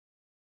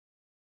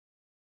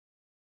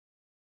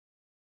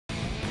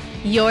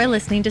You're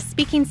listening to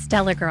Speaking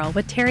Stellar Girl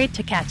with Terry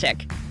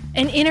Tkachuk,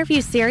 an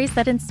interview series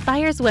that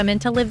inspires women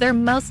to live their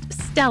most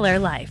stellar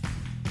life.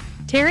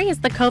 Terry is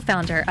the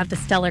co-founder of the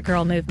Stellar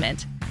Girl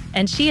movement,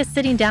 and she is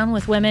sitting down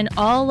with women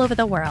all over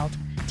the world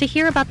to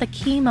hear about the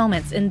key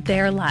moments in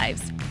their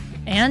lives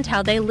and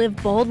how they live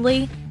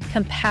boldly,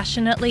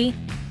 compassionately,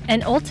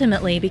 and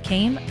ultimately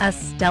became a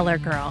stellar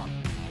girl.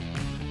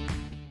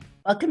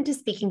 Welcome to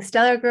Speaking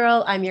Stellar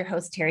Girl. I'm your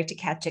host, Terry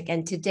Tkachuk,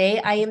 and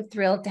today I am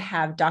thrilled to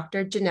have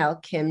Dr.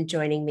 Janelle Kim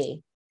joining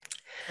me.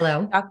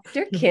 Hello.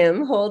 Dr.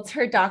 Kim holds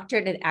her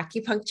doctorate in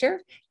acupuncture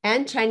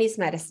and Chinese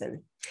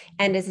medicine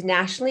and is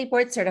nationally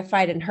board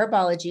certified in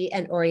herbology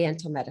and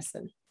oriental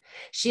medicine.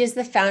 She is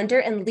the founder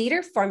and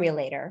leader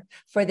formulator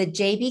for the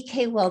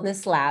JBK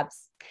Wellness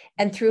Labs,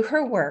 and through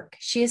her work,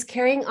 she is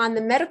carrying on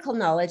the medical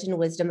knowledge and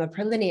wisdom of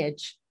her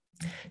lineage.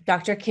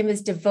 Dr. Kim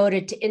is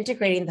devoted to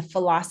integrating the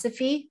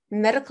philosophy,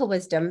 medical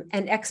wisdom,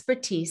 and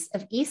expertise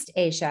of East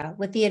Asia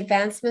with the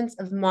advancements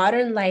of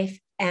modern life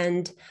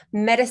and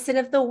medicine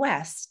of the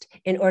West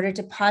in order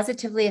to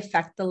positively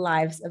affect the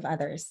lives of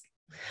others.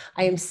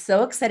 I am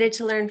so excited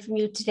to learn from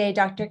you today,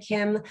 Dr.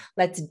 Kim.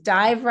 Let's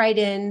dive right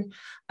in,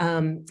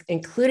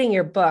 including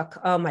your book.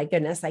 Oh my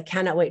goodness, I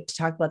cannot wait to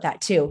talk about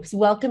that too. So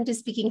welcome to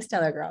Speaking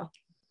Stellar Girl.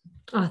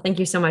 Oh, thank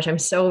you so much. I'm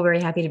so very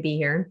happy to be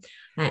here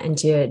and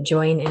to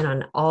join in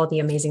on all the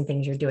amazing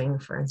things you're doing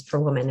for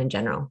women in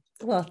general.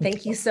 Well,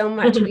 thank you so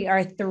much. We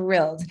are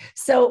thrilled.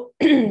 So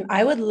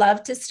I would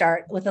love to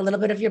start with a little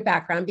bit of your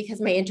background because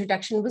my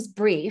introduction was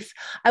brief.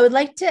 I would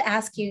like to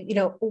ask you,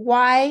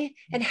 why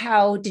and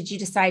how did you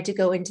decide to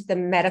go into the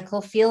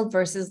medical field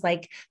versus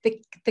like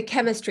the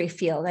chemistry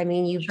field? I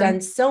mean, you've done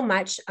so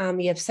much.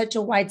 You have such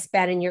a wide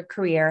span in your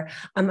career.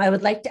 I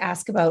would like to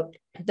ask about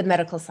the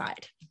medical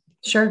side.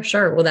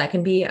 Sure. Well, that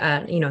can be,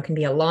 it can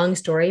be a long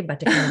story, but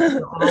to kind of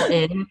put all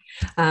in,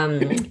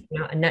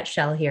 a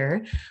nutshell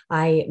here,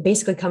 I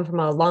basically come from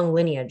a long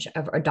lineage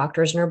of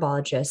doctors and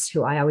herbologists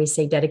who I always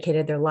say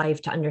dedicated their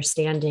life to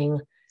understanding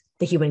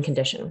the human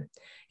condition.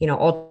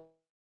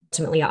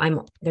 Ultimately,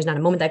 there's not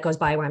a moment that goes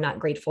by where I'm not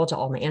grateful to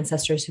all my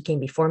ancestors who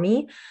came before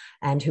me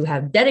and who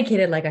have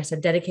dedicated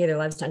their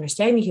lives to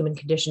understanding the human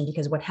condition,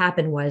 because what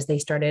happened was they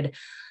started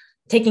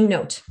taking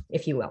note,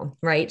 if you will,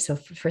 right? So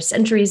for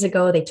centuries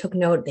ago, they took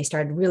note, they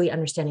started really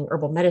understanding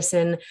herbal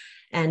medicine,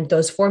 and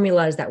those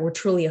formulas that were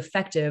truly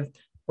effective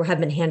have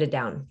been handed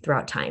down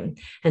throughout time.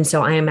 And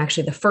so I am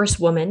actually the first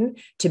woman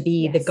to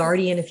be the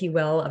guardian, if you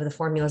will, of the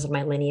formulas of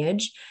my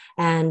lineage.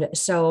 And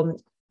so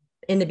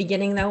in the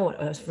beginning,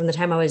 though, from the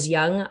time I was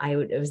young,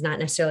 it was not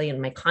necessarily in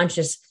my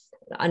conscious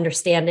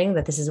understanding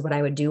that this is what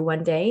I would do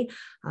one day.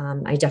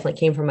 I definitely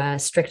came from a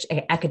strict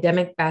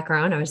academic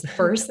background. I was the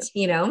first,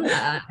 in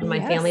my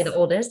family, the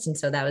oldest. And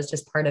so that was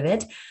just part of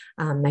it.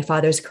 My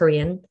father's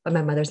Korean, but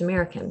my mother's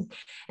American.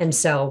 And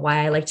so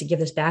why I like to give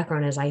this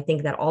background is I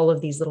think that all of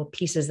these little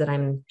pieces that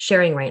I'm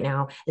sharing right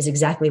now is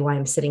exactly why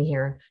I'm sitting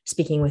here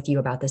speaking with you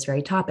about this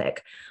very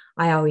topic.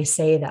 I always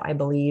say that I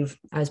believe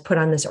I was put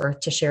on this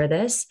earth to share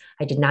this.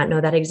 I did not know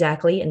that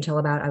exactly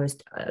until I was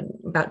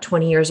about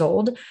 20 years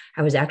old.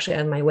 I was actually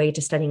on my way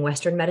to studying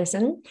Western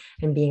medicine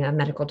and being a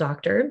medical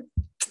doctor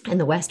in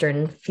the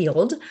Western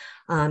field.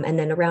 And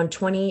then around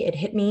 20, it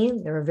hit me.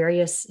 There were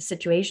various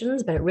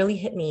situations, but it really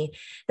hit me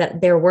that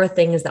there were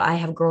things that I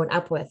have grown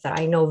up with that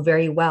I know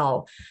very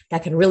well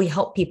that can really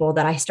help people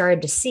that I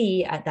started to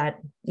see at that,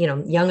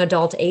 young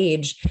adult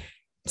age.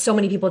 So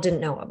many people didn't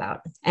know about.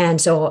 And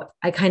so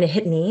I kind of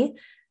hit me.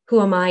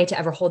 Who am I to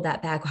ever hold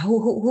that back?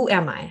 Who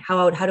am I?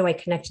 How do I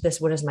connect to this?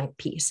 What is my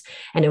piece?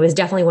 And it was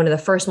definitely one of the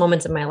first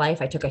moments in my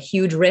life. I took a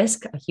huge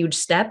risk, a huge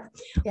step,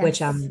 which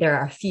there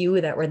are a few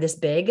that were this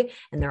big,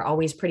 and they're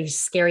always pretty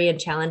scary and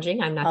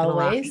challenging. I'm not going to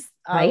lie.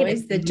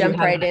 Always the jump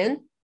right in.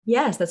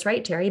 Yes, that's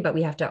right, Terry. But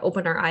we have to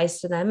open our eyes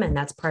to them. And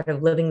that's part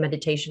of living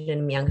meditation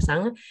in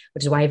Myeongsang,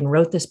 which is why I even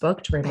wrote this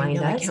book to remind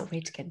us. I can't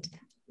wait to get into that.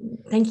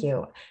 Thank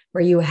you.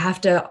 Where you have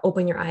to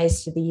open your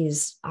eyes to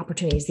these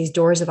opportunities, these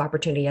doors of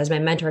opportunity. As my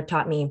mentor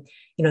taught me,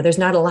 there's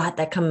not a lot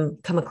that come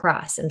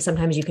across, and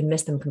sometimes you can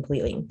miss them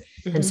completely.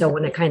 Mm-hmm. And so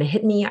when it kind of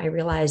hit me, I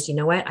realized,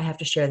 I have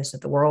to share this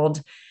with the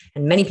world.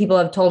 And many people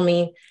have told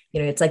me,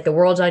 it's like the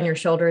world's on your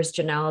shoulders,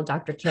 Janelle,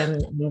 Dr. Kim.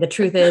 And the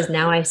truth is,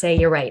 now I say,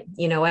 you're right.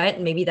 You know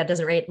what? Maybe that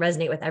doesn't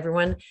resonate with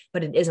everyone,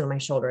 but it is on my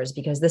shoulders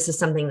because this is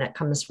something that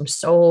comes from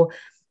so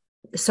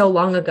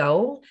long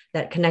ago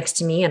that connects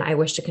to me. And I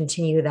wish to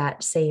continue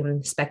that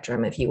same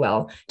spectrum, if you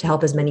will, to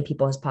help as many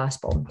people as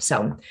possible.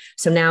 So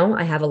now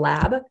I have a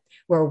lab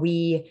where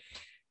we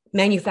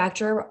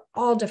manufacture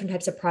all different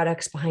types of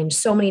products behind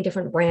so many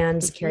different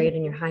brands, carried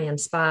in your high-end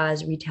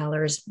spas,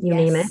 retailers, you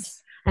name it.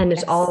 And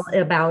it's all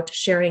about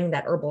sharing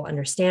that herbal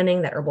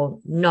understanding, that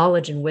herbal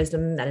knowledge and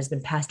wisdom that has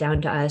been passed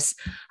down to us,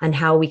 and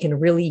how we can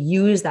really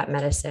use that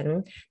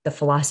medicine, the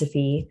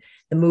philosophy,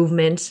 the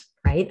movement,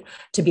 right,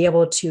 to be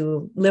able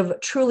to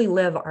truly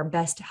live our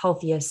best,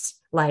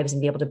 healthiest lives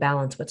and be able to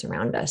balance what's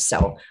around us.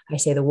 So I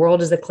say the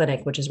world is a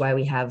clinic, which is why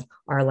we have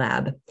our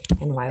lab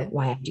and why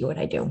I do what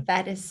I do.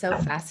 That is so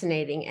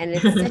fascinating. And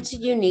it's such a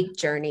unique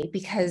journey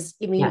because,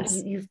 I mean,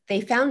 Yes.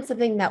 they found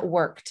something that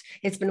worked.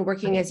 It's been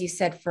working, as you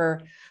said,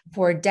 for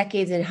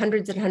decades and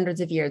hundreds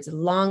of years, a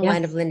long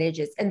line of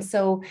lineages. And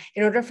so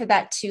in order for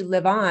that to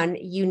live on,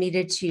 you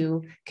needed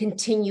to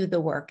continue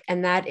the work.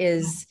 And that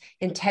is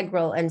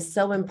integral and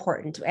so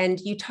important. And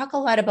you talk a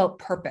lot about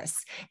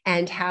purpose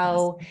and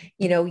how,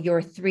 you know,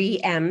 your 3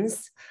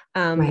 M's,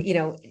 you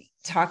know,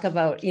 talk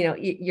about, you know,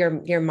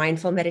 your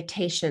mindful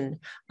meditation,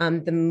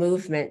 the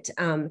movement.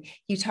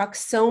 You talk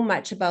so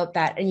much about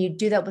that, and you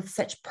do that with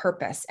such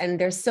purpose. And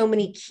there's so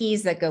many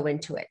keys that go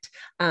into it.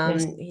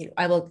 You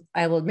know,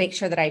 I will make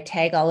sure that I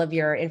tag all of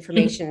your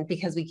information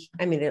because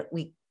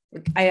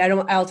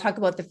I'll talk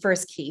about the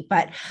first key,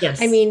 but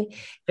I mean,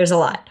 there's a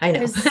lot. I know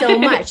there's so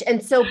much.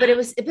 And so, but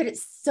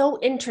it's so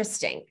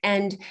interesting.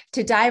 And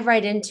to dive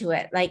right into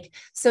it, like,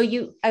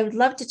 I would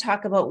love to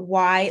talk about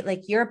why,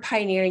 like, you're a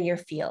pioneer in your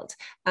field.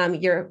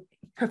 Your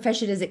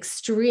profession is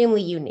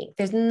extremely unique.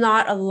 There's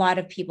not a lot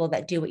of people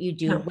that do what you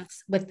do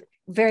with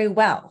very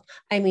well.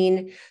 I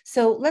mean,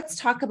 so let's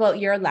talk about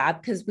your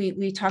lab, because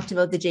we talked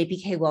about the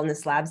JPK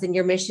Wellness Labs, and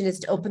your mission is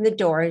to open the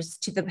doors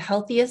to the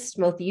healthiest,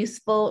 most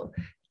useful,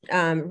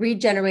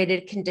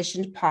 regenerated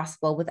conditions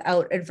possible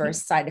without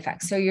adverse side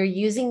effects. So you're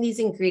using these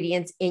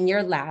ingredients in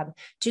your lab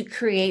to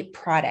create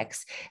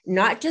products,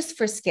 not just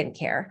for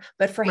skincare,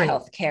 but for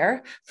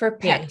healthcare, for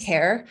pet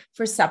care,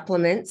 for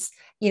supplements,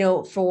 you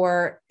know,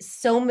 for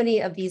so many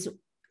of these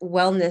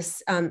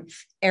wellness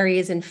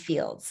areas and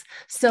fields.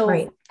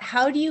 So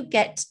how do you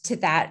get to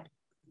that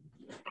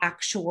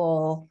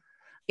actual,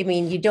 I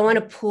mean, you don't want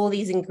to pool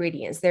these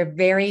ingredients. They're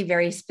very,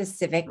 very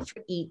specific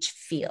for each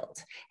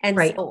field. And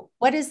so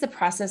what is the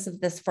process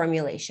of this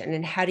formulation,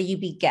 and how do you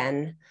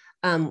begin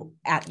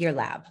at your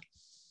lab?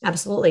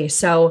 Absolutely.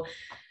 So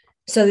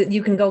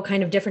you can go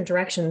kind of different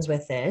directions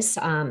with this.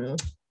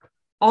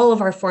 All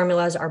of our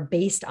formulas are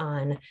based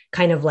on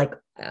kind of like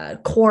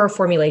core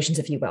formulations,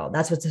 if you will.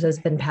 That's what has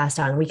been passed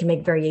on. We can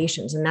make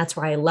variations. And that's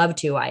why I love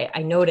to.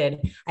 I noted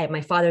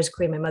my father's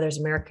Korean, my mother's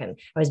American.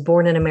 I was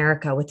born in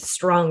America with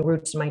strong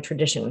roots in my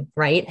tradition,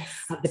 right?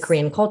 Of the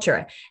Korean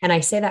culture. And I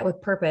say that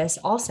with purpose.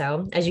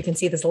 Also, as you can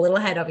see, there's a little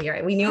head over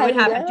here. We knew it would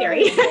happen,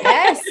 Terry.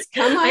 Yes,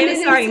 come on.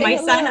 I'm sorry. My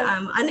son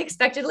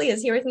unexpectedly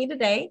is here with me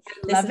today.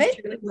 This is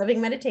truly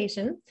living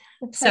meditation.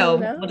 So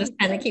we'll just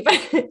kind of keep,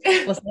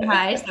 we'll say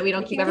hi so we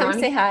don't keep everyone.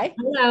 Say hi.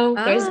 Hello.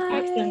 There's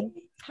Paxton.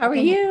 How are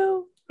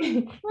you?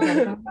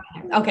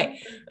 Okay.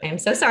 I am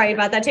so sorry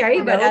about that,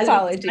 Terry, but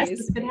apologies.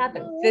 This could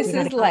happen. This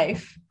is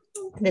life.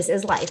 This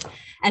is life.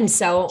 And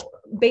so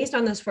based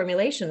on those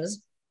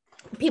formulations,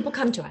 people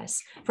come to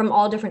us from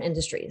all different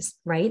industries,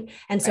 right?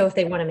 And so if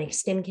they want to make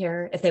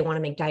skincare, if they want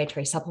to make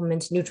dietary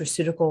supplements,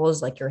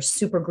 nutraceuticals, like your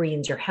super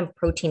greens, your hemp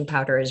protein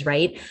powders,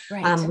 right?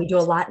 We do a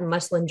lot in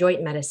muscle and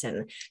joint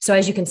medicine. So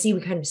as you can see,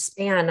 we kind of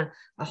span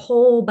a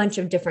whole bunch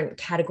of different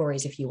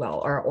categories, if you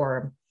will,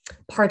 or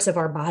parts of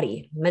our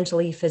body,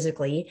 mentally,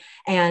 physically.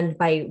 And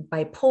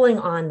by pulling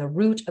on the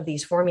root of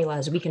these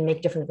formulas, we can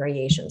make different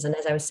variations. And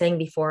as I was saying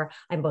before,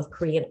 I'm both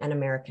Korean and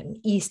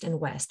American, East and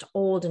West,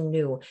 old and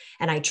new.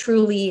 And I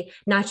truly,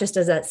 not just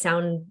does that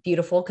sound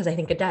beautiful, because I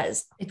think it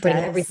does, putting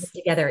everything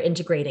together,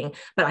 integrating,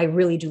 but I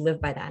really do live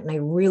by that. And I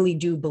really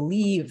do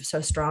believe so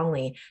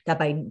strongly that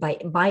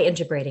by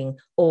integrating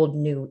old,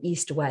 new,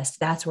 East, West,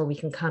 that's where we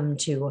can come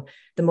to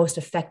the most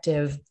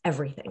effective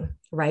everything,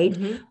 right?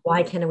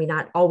 Why can we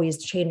not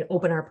always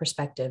open our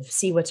perspective,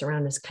 see what's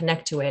around us,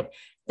 connect to it?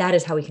 That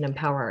is how we can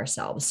empower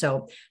ourselves.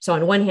 So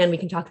on one hand, we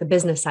can talk the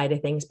business side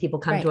of things. People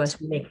come to us,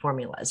 we make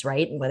formulas,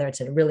 right? And whether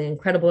it's a really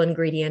incredible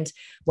ingredient,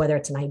 whether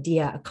it's an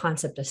idea, a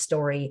concept, a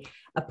story,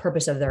 a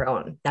purpose of their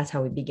own, that's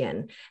how we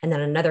begin. And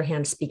then on another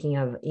hand, speaking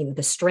of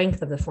the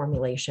strength of the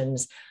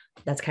formulations,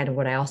 that's kind of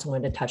what I also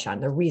wanted to touch on.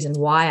 The reason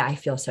why I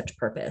feel such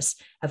purpose,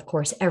 of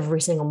course, every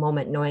single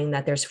moment, knowing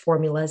that there's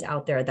formulas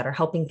out there that are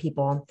helping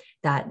people,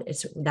 that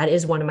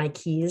is one of my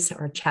keys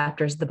or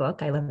chapters of the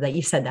book. I love that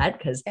you said that,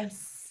 because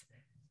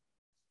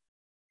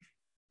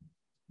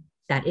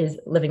that is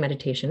living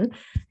meditation.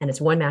 And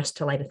it's one match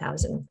to light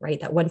 1,000,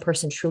 right? That one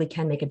person truly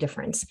can make a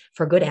difference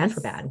for good and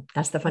for bad.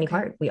 That's the funny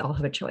part. We all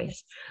have a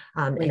choice.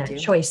 And that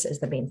choice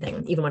is the main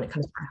thing, even when it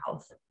comes to our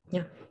health.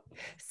 Yeah.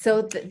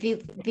 So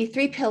the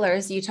 3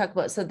 pillars you talk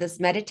about, so this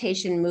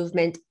meditation,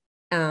 movement,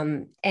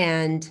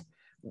 and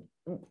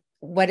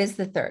what is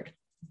the third?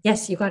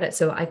 Yes, you got it.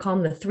 So I call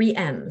them the 3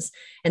 M's.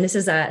 And this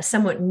is a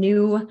somewhat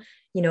new,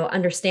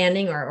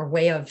 understanding or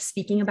way of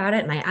speaking about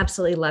it. And I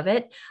absolutely love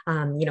it.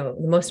 The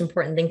most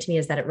important thing to me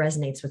is that it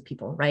resonates with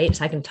people, right?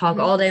 So I can talk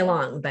all day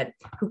long, but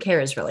who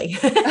cares really?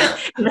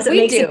 Unless it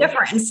makes a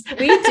difference.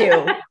 We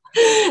do.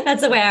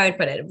 That's the way I would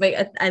put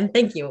it. And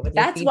thank you.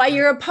 That's why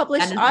you're a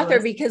published author,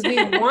 because we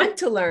want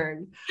to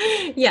learn.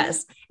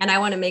 Yes. and I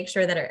want to make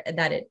sure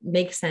that it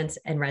makes sense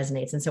and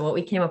resonates. And so what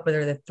we came up with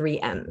are the 3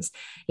 M's.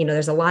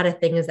 There's a lot of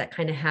things that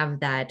kind of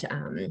have that,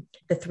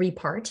 the 3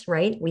 parts,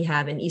 right? We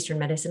have in Eastern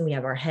medicine, we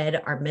have our head,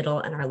 our middle,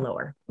 and our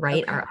lower,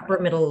 right? Okay. Our upper,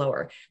 middle,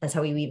 lower. That's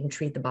how we even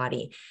treat the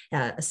body.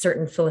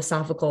 Certain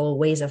philosophical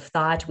ways of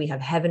thought. We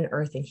have heaven,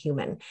 earth, and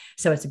human.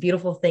 So it's a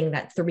beautiful thing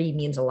that 3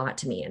 means a lot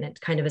to me. And it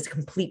kind of is a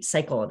complete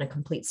cycle and a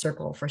complete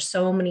circle for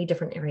so many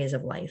different areas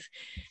of life.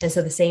 And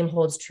so the same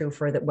holds true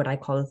for what I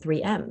call the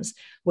 3 M's,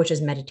 which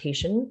is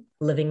meditation,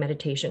 living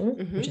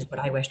meditation, which is what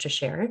I wish to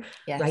share,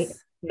 right?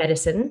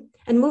 Medicine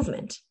and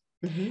movement.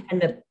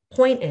 And the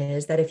point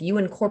is that if you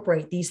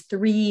incorporate these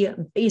 3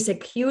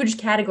 basic, huge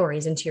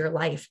categories into your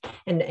life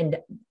and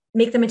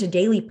make them into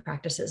daily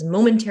practices,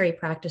 momentary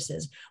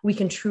practices, we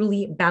can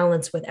truly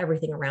balance with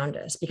everything around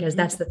us, because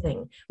that's the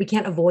thing. We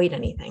can't avoid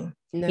anything.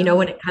 No.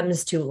 When it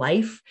comes to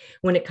life,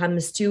 when it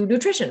comes to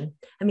nutrition,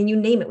 I mean, you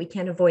name it, we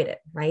can't avoid it,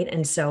 right?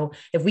 And so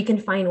if we can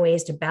find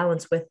ways to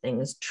balance with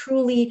things,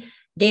 truly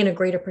gain a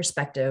greater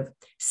perspective,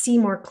 see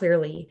more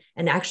clearly,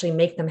 and actually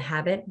make them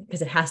habit,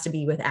 because it has to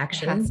be with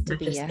action, not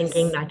just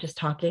thinking, not just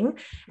talking.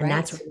 And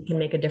that's where we can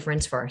make a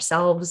difference for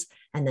ourselves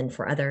and then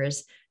for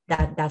others.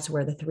 That's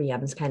where the 3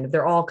 M's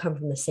they're all come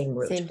from the same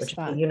root, which is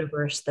the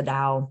universe, the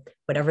Tao,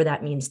 whatever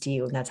that means to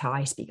you. And that's how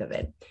I speak of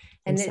it.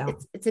 And so,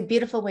 it's a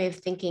beautiful way of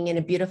thinking and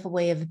a beautiful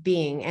way of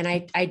being. And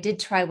I did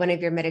try one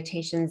of your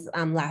meditations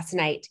last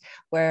night,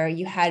 where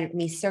you had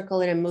me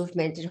circle in a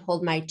movement and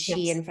hold my chi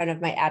in front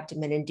of my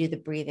abdomen and do the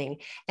breathing.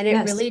 And it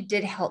really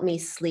did help me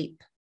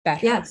sleep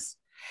better. Yes.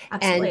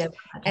 Absolutely.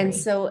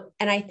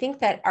 And I think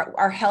that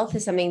our health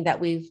is something that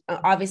we've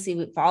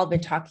all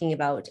been talking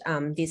about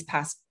these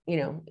past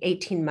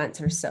 18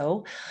 months or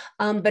so.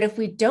 But if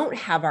we don't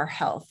have our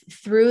health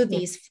through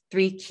these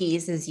 3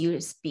 keys, as you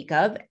speak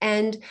of,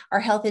 and our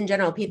health in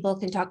general, people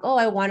can talk, oh,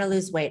 I want to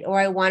lose weight, or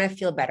I want to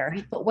feel better.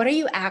 But what are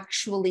you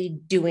actually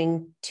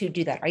doing to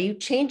do that? Are you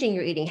changing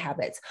your eating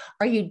habits?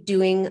 Are you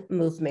doing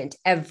movement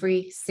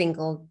every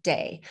single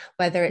day,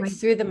 whether it's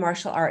through the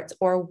martial arts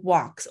or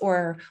walks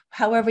or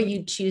however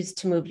you choose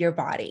to move your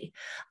body?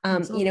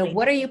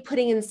 What are you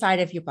putting inside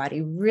of your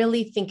body?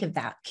 Really think of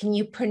that. Can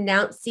you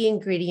pronounce the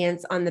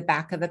ingredients on the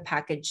back of a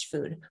packaged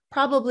food?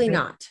 Probably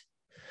not.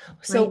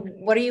 So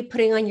what are you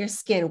putting on your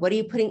skin? What are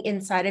you putting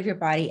inside of your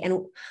body?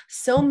 And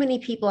so many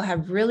people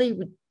have really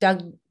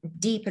dug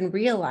deep and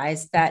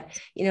realized that,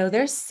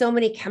 there's so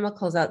many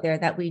chemicals out there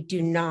that we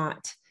do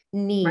not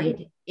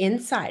need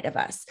inside of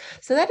us.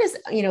 So that is,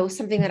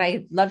 something that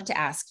I'd love to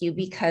ask you,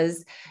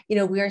 because,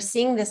 we are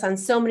seeing this on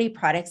so many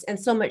products, and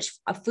so much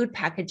of food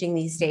packaging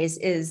these days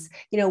is,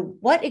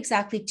 what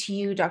exactly to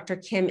you, Dr.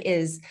 Kim,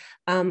 is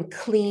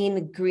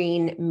clean,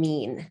 green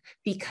mean?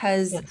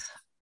 Because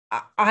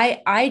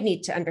I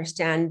need to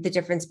understand the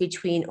difference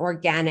between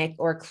organic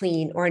or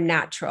clean or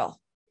natural.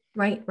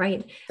 Right.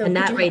 So and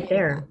that right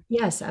there.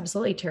 Yes,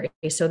 absolutely, Terry.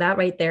 So that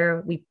right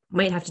there, we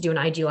might have to do an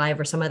IG Live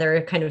or some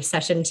other kind of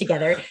session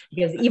together,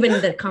 because even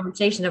the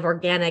conversation of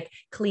organic,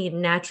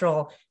 clean,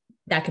 natural,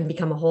 that can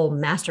become a whole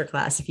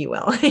masterclass, if you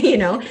will,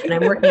 and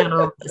I'm working on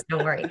all of this,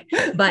 don't worry.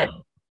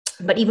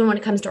 But even when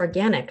it comes to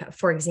organic,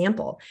 for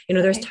example,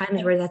 there's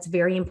times where that's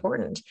very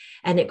important,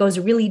 and it goes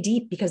really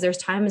deep, because there's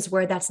times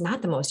where that's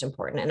not the most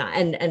important.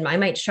 And I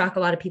might shock a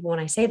lot of people when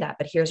I say that,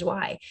 but here's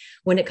why.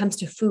 When it comes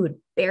to food,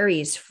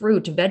 berries,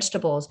 fruit,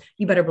 vegetables,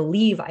 you better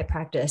believe I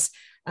practice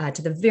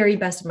to the very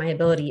best of my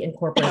ability,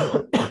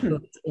 incorporate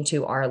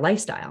into our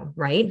lifestyle,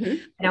 right?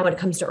 Now, when it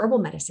comes to herbal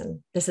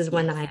medicine, this is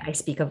one that I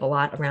speak of a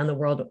lot around the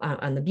world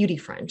on the beauty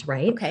front,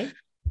 right?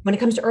 When it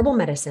comes to herbal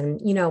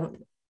medicine,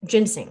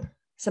 ginseng.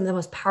 Some of the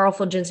most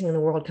powerful ginseng in the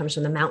world comes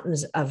from the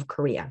mountains of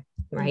Korea,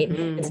 right?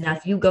 And so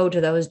if you go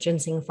to those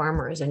ginseng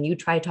farmers and you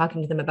try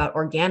talking to them about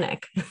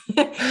organic,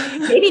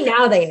 maybe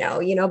now they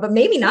know, but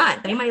maybe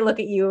not. They might look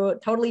at you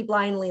totally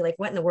blindly, like,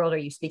 what in the world are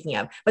you speaking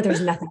of? But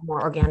there's nothing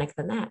more organic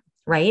than that,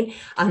 right?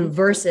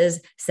 Versus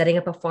setting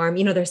up a farm.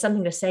 There's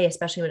something to say,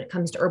 especially when it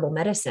comes to herbal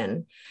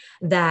medicine,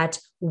 that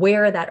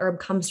where that herb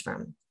comes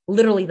from.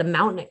 Literally the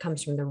mountain it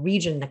comes from, the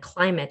region, the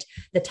climate,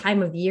 the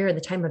time of year,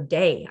 the time of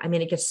day. I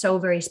mean, it gets so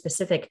very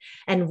specific.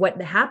 And what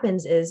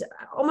happens is,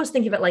 almost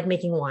think of it like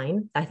making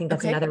wine. I think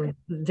that's another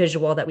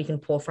visual that we can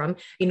pull from,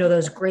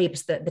 those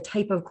grapes, the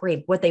type of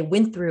grape, what they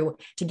went through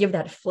to give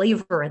that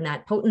flavor and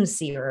that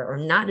potency or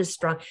not as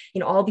strong,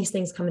 all these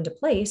things come into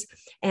place.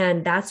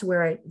 And that's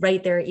where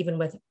right there, even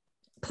with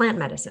plant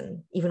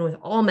medicine, even with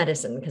all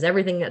medicine, because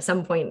everything at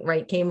some point,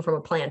 came from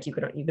a plant, you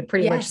could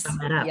pretty much sum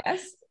that up.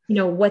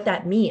 What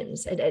that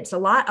means. It's a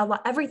lot,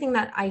 everything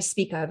that I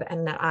speak of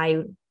and that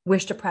I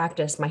wish to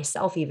practice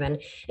myself even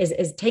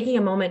is taking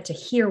a moment to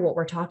hear what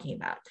we're talking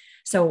about.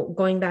 So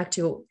going back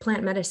to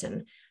plant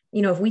medicine,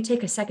 if we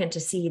take a second to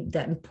see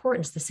the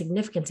importance, the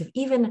significance of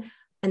even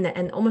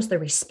and almost the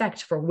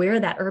respect for where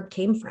that herb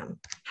came from,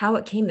 how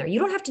it came there. You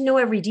don't have to know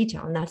every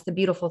detail. And that's the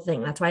beautiful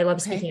thing. That's why I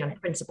love speaking on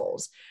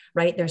principles,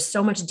 right? There's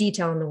so much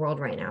detail in the world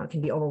right now. It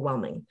can be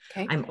overwhelming.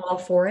 I'm all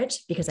for it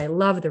because I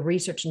love the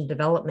research and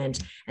development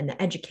and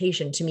the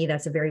education. To me,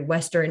 that's a very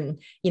Western,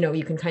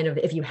 you can kind of,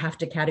 if you have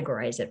to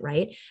categorize it,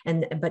 right?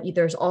 But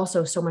there's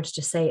also so much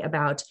to say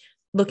about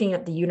looking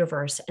at the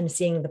universe and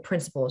seeing the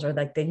principles or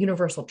like the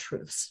universal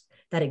truths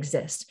that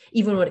exist,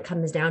 even when it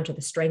comes down to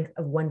the strength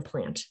of one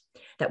plant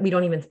that we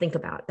don't even think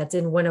about, that's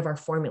in one of our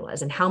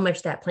formulas, and how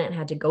much that plant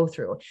had to go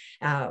through.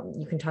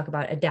 You can talk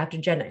about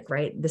adaptogenic,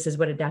 right? This is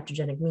what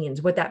adaptogenic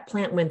means, what that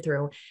plant went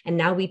through. And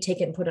now we take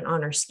it and put it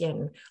on our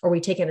skin, or we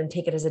take it and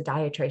take it as a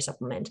dietary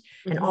supplement,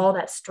 and all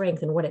that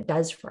strength and what it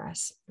does for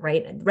us,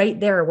 right? Right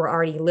there, we're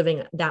already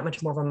living that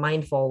much more of a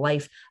mindful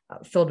life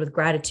filled with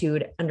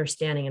gratitude,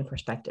 understanding, and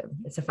perspective.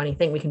 It's a funny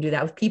thing. We can do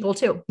that with people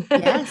too.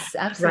 Yes,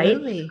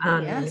 absolutely.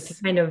 Right? Yes.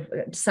 To kind of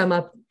sum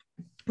up,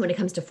 when it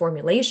comes to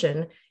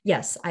formulation,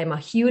 yes, I'm a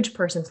huge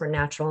person for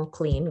natural,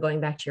 clean,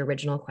 going back to your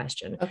original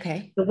question.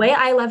 Okay. The way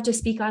I love to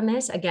speak on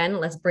this, again,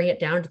 let's bring it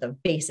down to the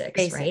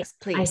basics, right?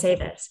 Please. I say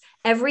this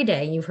every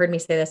day. You've heard me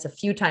say this a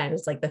few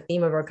times, like the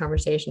theme of our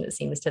conversation, it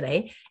seems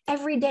today.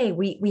 Every day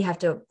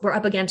we're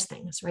up against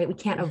things, right? We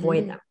can't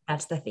avoid them.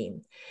 That's the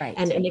theme. Right.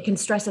 And it can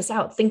stress us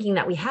out thinking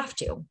that we have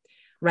to,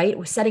 right?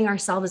 We're setting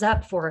ourselves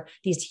up for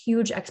these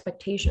huge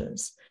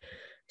expectations.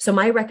 So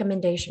my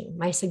recommendation,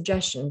 my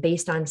suggestion,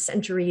 based on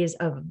centuries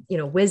of,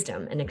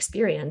 wisdom and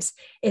experience,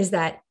 is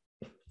that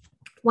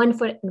one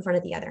foot in front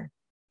of the other,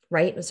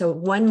 right? So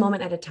one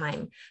moment at a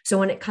time. So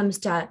when it comes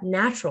to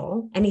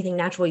natural, anything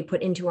natural we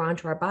put into or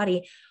onto our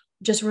body,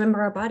 just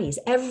remember our bodies.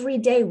 Every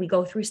day we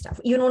go through stuff.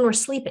 Even when we're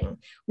sleeping,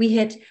 we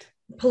hit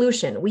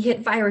pollution, we hit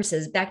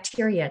viruses,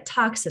 bacteria,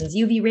 toxins,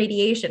 UV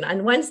radiation.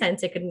 In one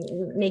sense, it could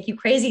make you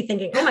crazy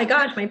thinking, oh my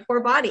gosh, my poor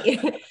body,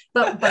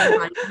 but our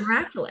body is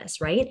miraculous,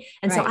 right?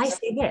 And so I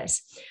say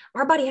this,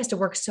 our body has to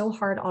work so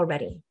hard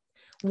already.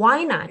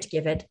 Why not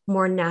give it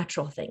more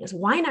natural things?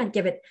 Why not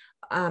give it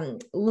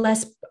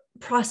less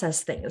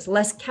processed things,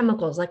 less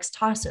chemicals, less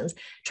toxins,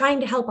 trying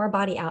to help our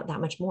body out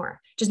that much more,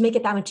 just make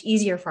it that much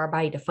easier for our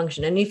body to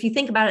function. And if you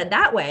think about it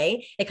that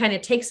way, it kind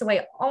of takes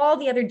away all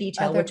the other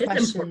detail, which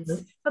is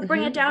important, but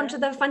bring it down to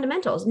the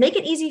fundamentals, make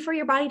it easy for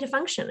your body to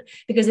function.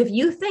 Because if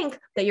you think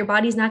that your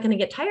body's not going to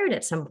get tired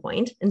at some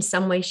point in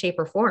some way, shape,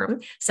 or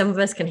form, some of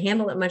us can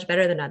handle it much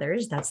better than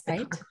others. That's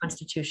the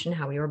constitution,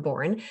 how we were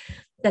born.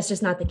 That's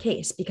just not the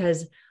case,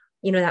 because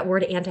that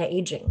word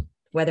anti-aging,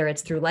 whether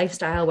it's through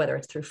lifestyle, whether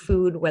it's through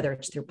food, whether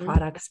it's through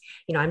products,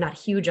 I'm not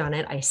huge on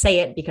it. I say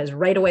it because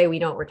right away we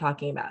know what we're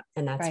talking about,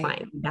 and that's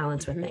fine.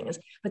 Balance with things,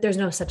 but there's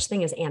no such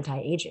thing as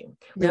anti-aging.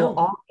 We will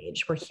all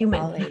age. We're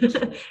human.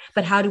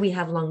 But how do we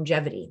have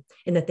longevity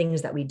in the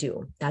things that we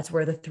do? That's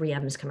where the 3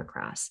 M's come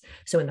across.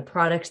 So in the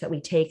products that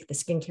we take, the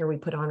skincare we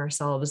put on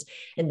ourselves,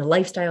 in the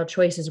lifestyle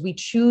choices we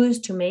choose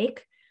to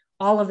make,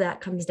 all of that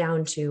comes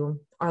down to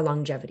our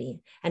longevity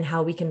and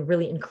how we can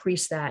really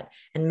increase that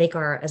and make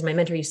as my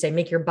mentor used to say,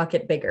 make your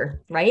bucket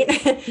bigger, right?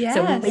 Yes.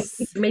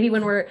 So maybe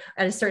when we're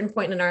at a certain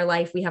point in our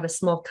life, we have a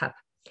small cup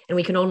and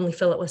we can only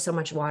fill it with so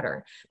much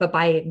water. But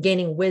by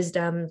gaining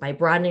wisdom, by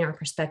broadening our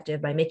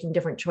perspective, by making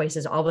different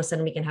choices, all of a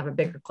sudden we can have a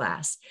bigger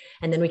glass,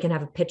 and then we can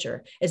have a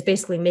pitcher. It's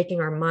basically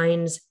making our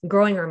minds,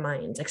 growing our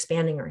minds,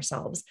 expanding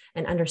ourselves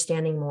and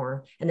understanding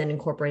more, and then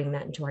incorporating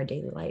that into our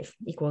daily life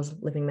equals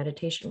living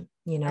meditation.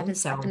 That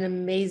is an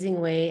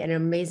amazing way, an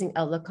amazing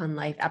outlook on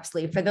life.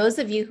 Absolutely. For those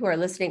of you who are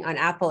listening on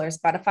Apple or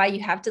Spotify, you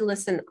have to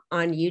listen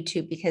on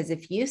YouTube, because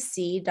if you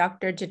see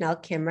Dr.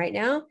 Janelle Kim right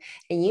now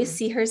and you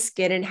see her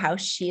skin and how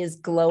she is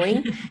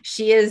glowing,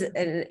 she is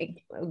a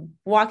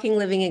walking,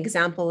 living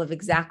example of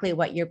exactly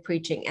what you're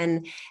preaching.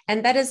 And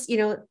that is,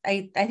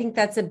 I think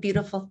that's a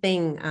beautiful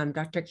thing,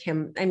 Dr.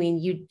 Kim. I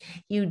mean,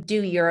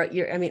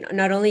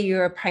 not only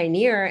you're a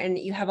pioneer and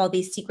you have all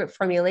these secret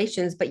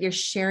formulations, but you're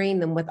sharing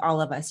them with all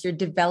of us. You're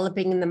developing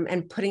them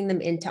and putting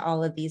them into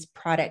all of these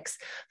products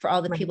for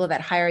all the people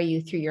that hire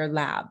you through your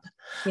lab.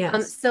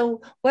 Yes.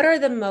 So what are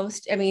the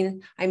most,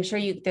 I'm sure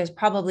there's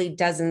probably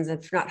dozens,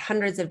 if not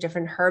hundreds of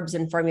different herbs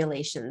and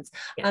formulations.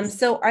 Yes.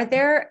 So are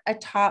there a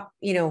top,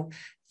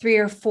 3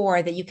 or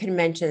 4 that you can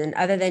mention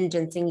other than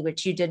ginseng,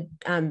 which you did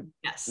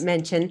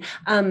mention,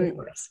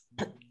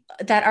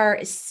 that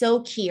are so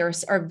key or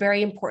are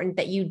very important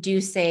that you do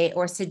say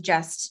or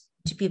suggest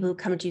to people who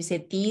come to you,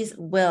 say these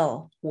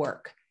will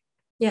work?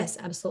 Yes,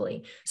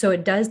 absolutely. So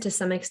it does to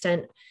some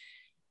extent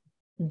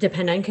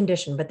depend on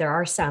condition, but there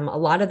are a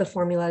lot of the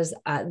formulas,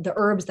 the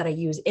herbs that I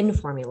use in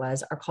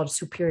formulas are called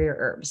superior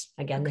herbs.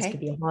 Again, this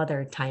could be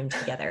another time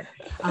together.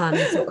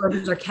 So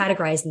herbs are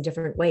categorized in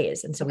different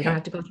ways. And so we don't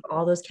have to go through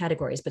all those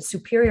categories, but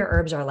superior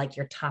herbs are like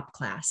your top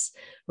class,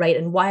 right?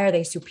 And why are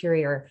they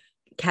superior?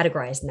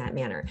 Categorized in that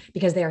manner?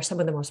 Because they are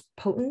some of the most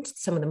potent,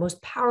 some of the most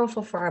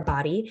powerful for our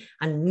body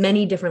on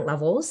many different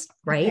levels,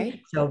 right?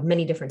 So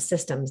many different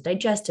systems,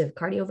 digestive,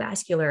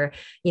 cardiovascular,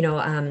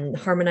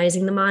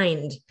 harmonizing the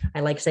mind. I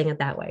like saying it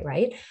that way,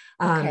 right?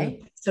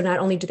 So not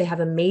only do they have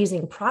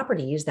amazing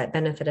properties that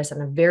benefit us on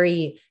a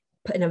very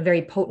in a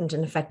very potent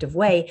and effective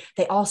way,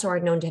 they also are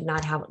known to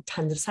not have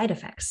tons of side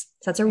effects.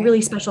 So that's a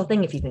really special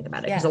thing if you think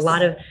about it, because a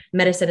lot of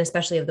medicine,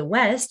 especially of the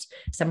West,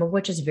 some of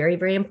which is very,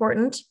 very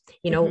important,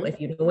 if you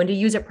know when to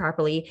use it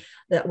properly,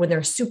 that when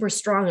they're super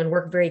strong and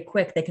work very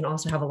quick, they can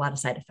also have a lot of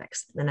side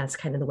effects. And that's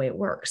kind of the way it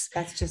works.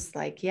 That's just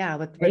like,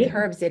 with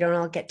herbs, they don't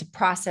all get to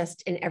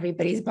processed in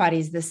everybody's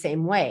bodies the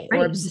same way,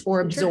 or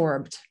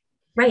absorbed.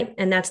 Right.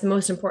 And that's the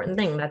most important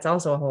thing. That's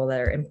also a whole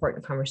other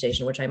important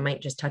conversation, which I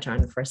might just touch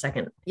on for a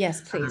second.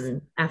 Yes,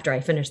 please. After I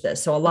finish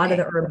this. So a lot of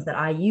the herbs that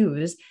I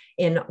use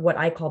in what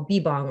I call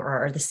bibong,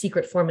 or the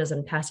secret formulas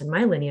and passed in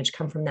my lineage,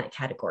 come from that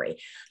category.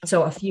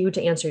 So a few,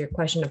 to answer your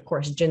question, of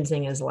course,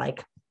 ginseng is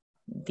like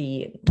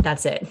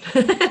that's it.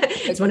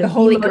 It's one of the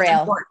holy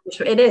grail.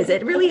 It is.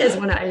 It really is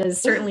it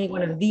is certainly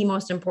one of the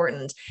most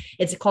important.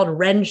 It's called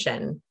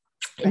renshen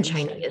in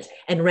Chinese,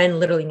 and ren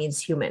literally means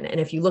human. And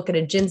if you look at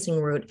a ginseng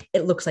root,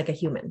 it looks like a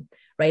human,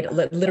 right?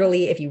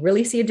 Literally, if you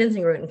really see a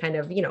ginseng root and kind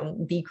of,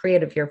 be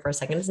creative here for a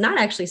second, it's not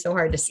actually so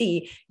hard to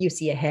see. You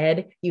see a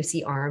head, you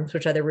see arms,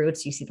 which are the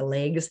roots, you see the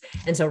legs.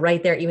 And so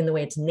right there, even the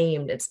way it's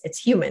named, it's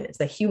human. It's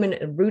the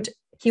human root,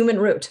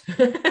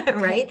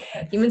 right?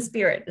 Human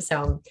spirit.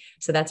 So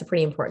that's a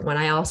pretty important one.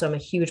 I also am a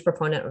huge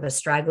proponent of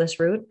astragalus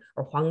root,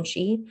 or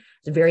huangqi.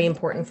 It's very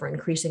important for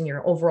increasing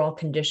your overall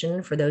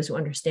condition. For those who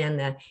understand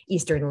the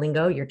Eastern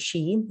lingo, your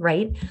qi,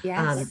 right?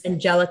 Yes.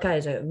 Angelica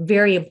is a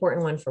very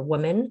important one for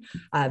women,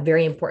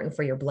 very important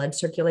for your blood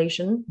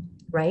circulation,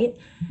 right?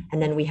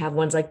 And then we have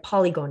ones like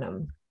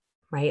polygonum,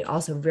 right?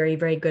 Also very,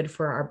 very good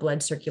for our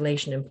blood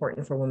circulation,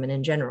 important for women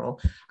in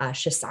general.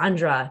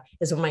 Schisandra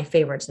is one of my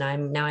favorites. Now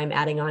I'm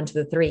adding on to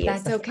the three.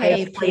 That's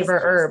okay. Flavor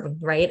herb,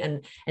 right?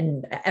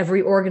 And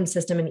every organ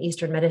system in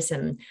Eastern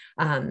medicine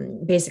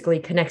basically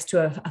connects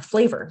to a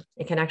flavor.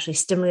 It can actually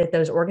stimulate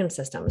those organ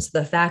systems.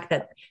 The fact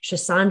that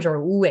Schisandra or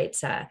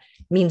Wuetze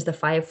means the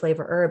 5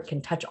 flavor herb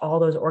can touch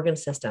all those organ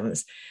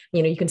systems.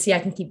 You can see I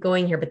can keep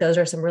going here, but those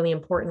are some really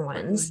important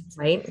ones,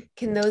 right?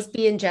 Can those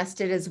be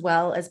ingested as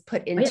well as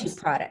put into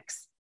products?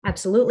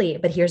 Absolutely.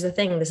 But here's the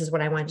thing. This is what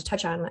I wanted to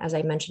touch on, as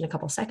I mentioned a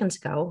couple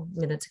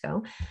minutes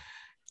ago.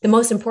 The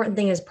most important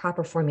thing is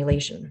proper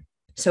formulation.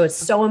 So it's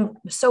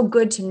so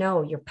good to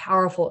know your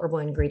powerful herbal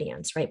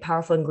ingredients, right?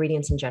 Powerful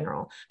ingredients in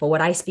general. But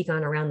what I speak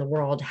on around the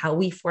world, how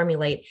we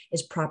formulate,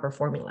 is proper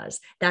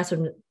formulas. That's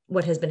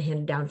what has been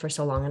handed down for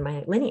so long in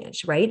my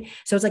lineage, right?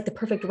 So it's like the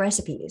perfect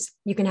recipes.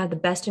 You can have the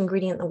best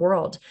ingredient in the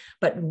world,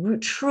 but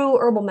true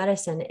herbal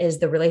medicine is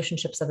the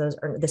relationships of those,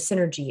 or the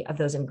synergy of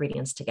those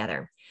ingredients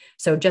together.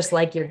 So just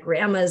like your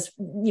grandma's,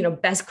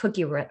 best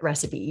cookie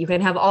recipe, you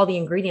can have all the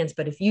ingredients,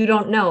 but if you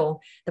don't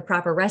know the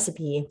proper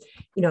recipe,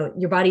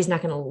 your body's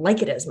not going to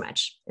like it as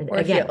much. And or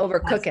again, if you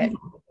overcook it.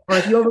 Or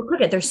if you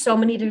overcook it, there's so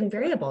many different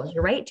variables.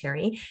 You're right,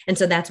 Terry. And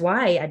so that's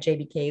why at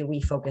JBK, we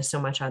focus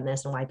so much on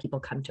this, and why people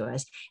come to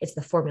us. It's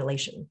the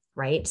formulation,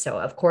 right? So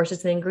of course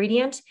it's the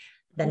ingredient,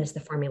 then it's the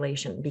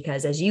formulation,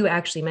 because as you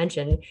actually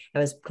mentioned, it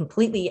was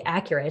completely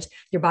accurate.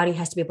 Your body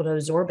has to be able to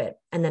absorb it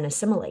and then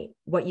assimilate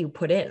what you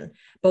put in,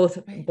 both,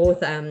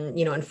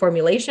 in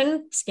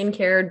formulation,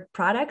 skincare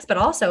products, but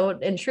also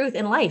in truth,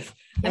 in life.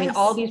 Yes. I mean,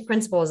 all these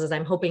principles, as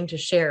I'm hoping to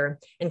share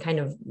and kind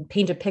of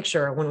paint a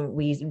picture when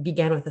we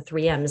began with the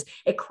 3 M's,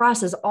 it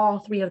crosses all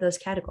 3 of those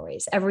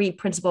categories, every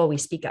principle we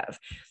speak of,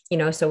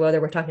 so whether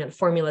we're talking about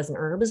formulas and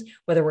herbs,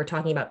 whether we're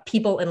talking about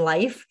people in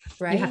life,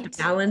 right. You have to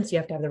balance, you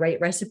have to have the right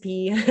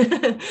recipe.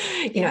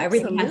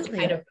 Everything has to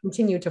kind of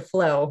continue to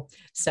flow.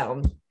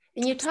 So,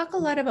 and you talk a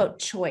lot about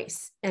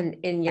choice and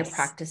in your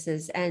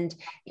practices, and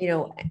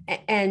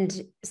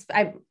and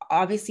I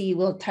obviously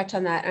will touch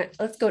on that.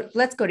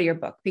 Let's go to your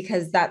book,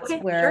 because that's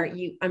where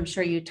I'm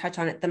sure you touch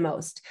on it the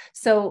most.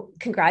 So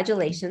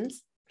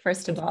congratulations.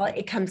 First of all,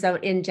 it comes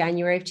out in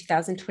January of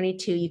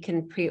 2022. You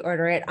can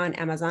pre-order it on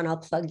Amazon. I'll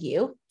plug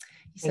you,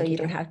 so you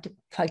don't have to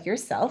plug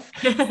yourself.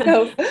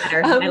 So,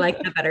 I like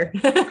that better.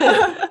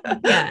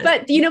 Yes.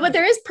 But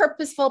there is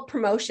purposeful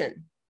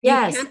promotion.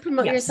 Yes. You can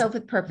promote yourself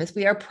with purpose.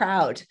 We are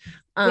proud.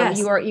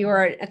 You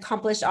are an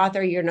accomplished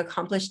author. You're an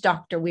accomplished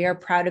doctor. We are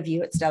proud of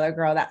you at Stellar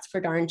Girl. That's for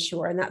darn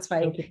sure. And that's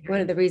why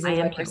one of the reasons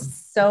why we're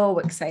so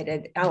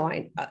excited.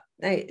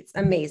 It's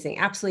amazing.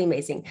 Absolutely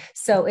amazing.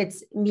 So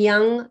it's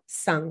Myung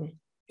Sung.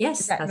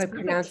 Yes. That's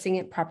pronouncing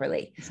it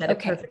properly. You said it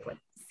perfectly.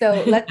 So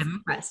I'm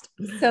impressed.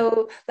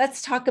 So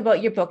let's talk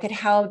about your book and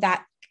how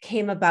that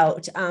came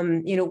about.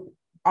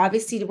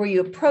 Obviously, were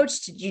you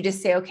approached? Did you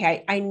just say,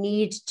 okay, I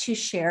need to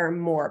share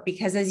more?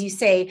 Because as you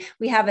say,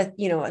 we have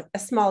a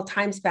small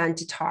time span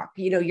to talk.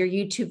 Your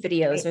YouTube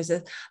videos,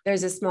 right.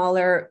 There's a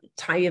smaller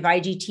time. You have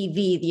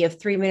IGTV. You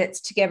have 3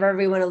 minutes to give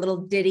everyone a little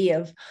ditty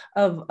of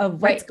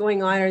what's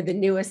going on, or the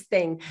newest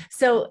thing.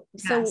 So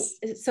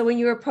when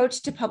you were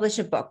approached to publish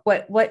a book,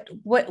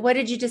 what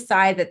did you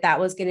decide that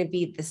was going to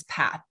be this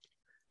path?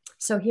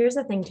 So here's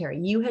the thing, Terry,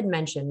 you had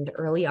mentioned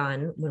early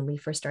on when we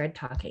first started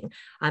talking,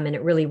 and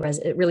it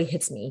really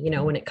hits me,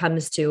 when it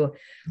comes to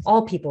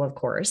all people, of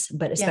course,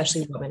 but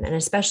especially women, and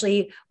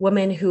especially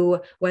women who,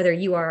 whether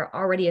you are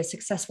already a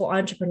successful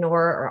entrepreneur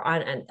or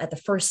at the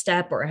first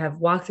step or have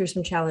walked through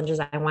some challenges,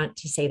 I want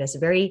to say this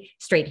very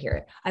straight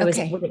here. When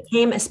it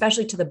came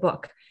especially to the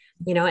book,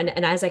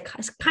 and as I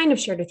kind of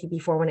shared with you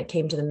before, when it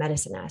came to the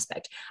medicine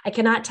aspect, I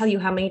cannot tell you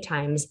how many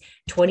times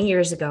 20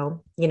 years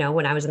ago,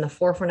 when I was in the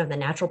forefront of the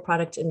natural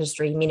product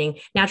industry, meaning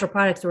natural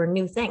products were a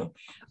new thing.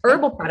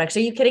 Herbal products. Are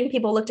you kidding?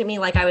 People looked at me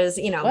like I was,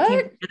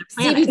 what?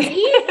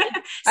 CBD?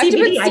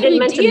 CBD. I didn't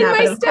mention that,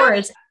 but of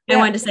course, I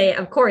wanted to say,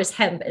 of course,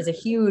 hemp is a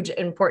huge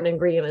important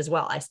ingredient as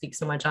well. I speak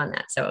so much on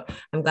that. So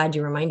I'm glad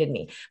you reminded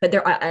me. But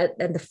there are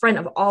at the front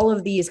of all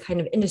of these kind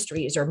of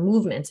industries or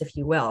movements, if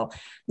you will,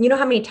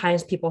 how many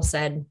times people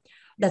said,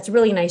 that's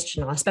really nice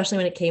to know, especially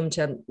when it came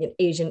to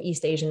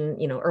East Asian,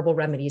 herbal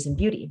remedies and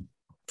beauty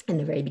in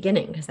the very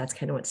beginning, because that's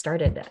kind of what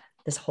started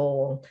this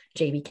whole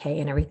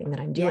JBK and everything that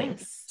I'm doing.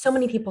 Yes. So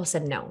many people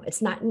said, no,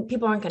 it's not,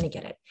 people aren't going to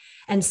get it.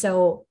 And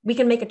so we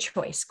can make a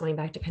choice, going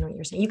back to kind of what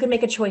you're saying, you can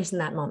make a choice in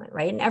that moment,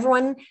 right? And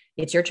everyone,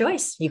 it's your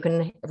choice. You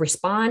can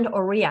respond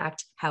or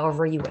react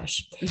however you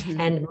wish. Mm-hmm.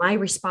 And my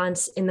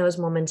response in those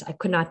moments, I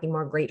could not be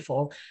more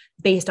grateful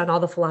based on all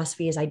the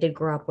philosophies I did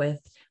grow up with,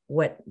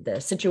 what the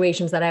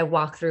situations that I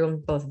walk through,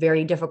 both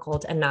very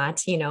difficult and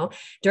not,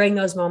 during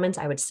those moments,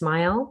 I would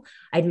smile,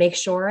 I'd make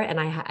sure, and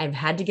I've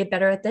had to get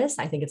better at this.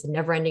 I think it's a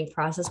never ending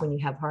process when you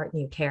have heart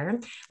and you care,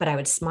 but I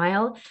would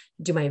smile,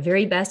 do my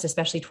very best,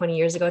 especially 20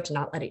 years ago, to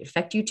not let it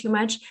affect you too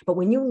much. But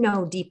when you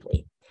know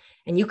deeply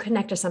and you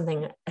connect to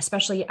something,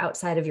 especially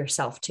outside of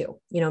yourself too,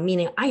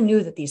 meaning I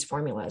knew that these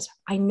formulas,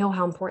 I know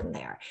how important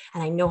they are,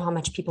 and I know how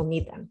much people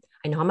need them.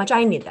 I know how much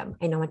I need them.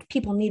 I know how much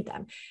people need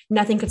them.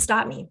 Nothing could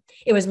stop me.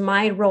 It was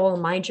my role,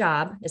 my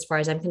job, as far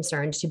as I'm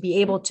concerned, to be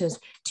able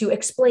to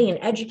explain,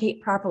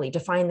 educate properly, to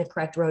find the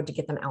correct road to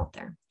get them out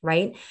there,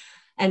 right?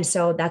 And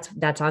so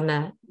that's on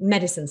the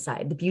medicine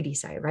side, the beauty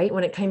side, right?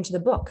 When it came to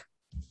the book,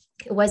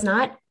 it was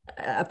not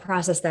a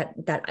process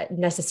that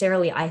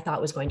necessarily I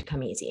thought was going to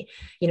come easy.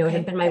 It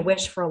had been my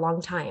wish for a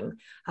long time,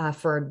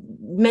 for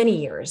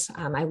many years.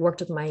 I worked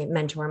with my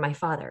mentor, my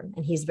father,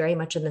 and he's very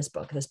much in this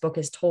book. This book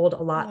is told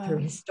a lot through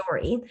his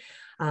story.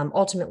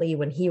 Ultimately,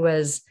 when he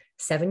was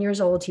 7 years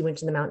old, he went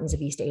to the mountains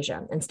of East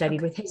Asia and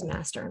studied with his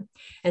master.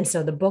 And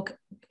so the book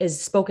is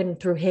spoken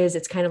through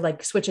it's kind of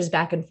like switches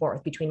back and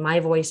forth between my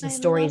voice and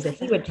stories that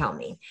he would tell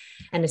me.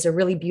 And it's a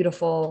really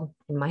beautiful,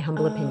 in my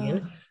humble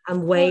opinion,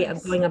 way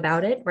of going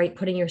about it, right?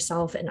 Putting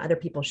yourself in other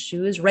people's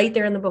shoes right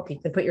there in the book. You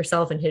can put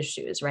yourself in his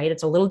shoes, right?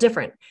 It's a little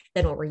different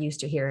than what we're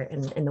used to here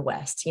in the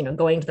West,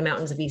 going to the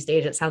mountains of East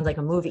Asia. It sounds like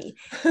a movie,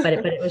 but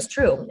it was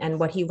true. And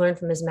what he learned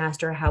from his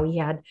master, how he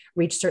had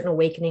reached certain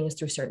awakenings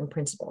through certain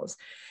principles.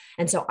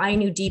 And so I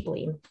knew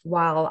deeply,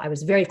 while I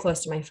was very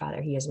close to my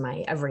father, he is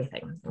my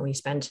everything. And we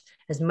spent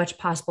as much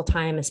possible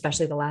time,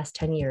 especially the last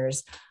 10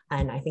 years.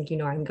 And I think,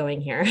 I'm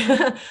going here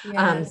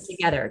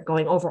together,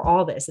 going over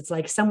all this. It's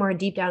like somewhere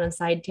deep down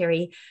inside,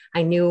 Terry,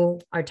 I knew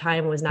our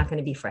time was not going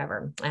to be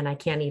forever. And I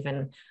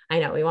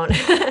know we won't,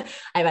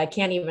 I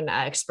can't even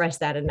express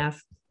that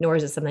enough, nor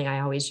is it something I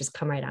always just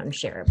come right out and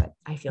share, but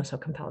I feel so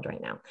compelled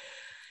right now.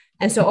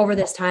 And so over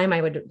this time, I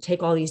would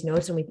take all these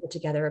notes and we put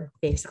together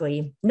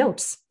basically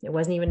notes. It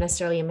wasn't even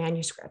necessarily a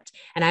manuscript.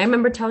 And I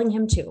remember telling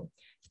him too,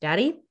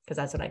 Daddy, because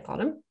that's what I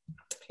called him.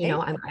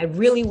 I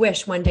really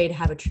wish one day to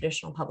have a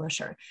traditional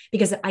publisher,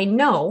 because I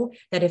know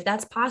that if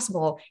that's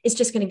possible, it's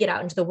just going to get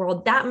out into the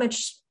world that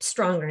much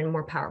stronger and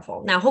more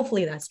powerful. Now,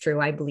 hopefully that's true.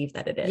 I believe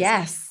that it is.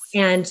 Yes.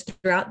 And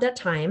throughout that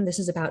time, this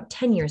is about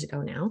 10 years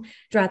ago now,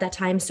 throughout that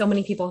time, so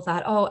many people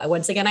thought,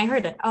 once again, I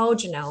heard it. Oh,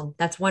 Janelle,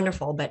 that's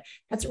wonderful, but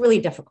that's really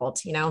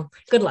difficult.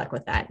 Good luck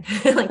with that.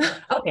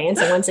 Okay. And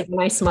so once again,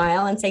 I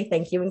smile and say,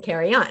 thank you and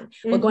carry on.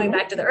 Mm-hmm. Well, going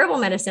back to the herbal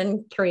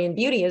medicine, Korean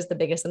beauty is the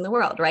biggest in the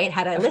world, right?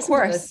 Had I listened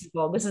to those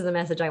people, this is the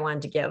message I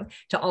wanted to give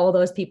to all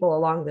those people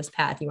along this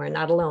path. You are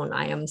not alone.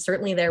 I am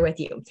certainly there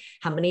with you.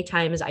 How many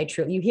times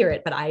you hear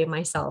it, but I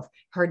myself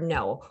heard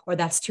no, or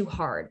that's too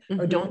hard,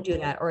 or don't do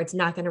that, or it's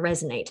not going to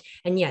resonate.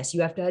 And yes,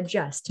 you have to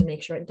adjust to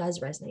make sure it does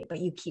resonate, but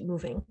you keep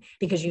moving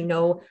because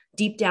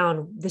deep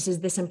down, this is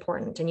this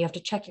important, and you have to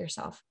check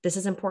yourself. This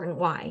is important.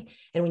 Why?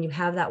 And when you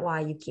have that why,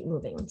 you keep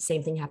moving.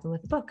 Same thing happened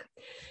with the book.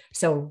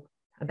 So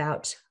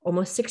about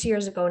almost 6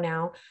 years ago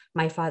now,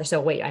 my father,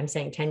 I'm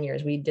saying 10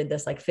 years. We did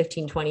this like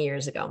 15, 20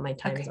 years ago. My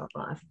time is all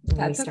off.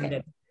 That's we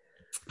started.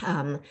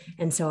 Okay.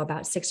 And so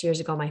about 6 years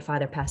ago, my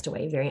father passed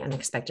away very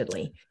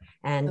unexpectedly.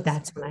 And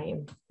that's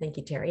when thank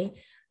you, Terry,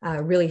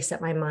 really set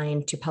my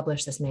mind to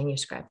publish this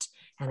manuscript.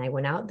 And I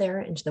went out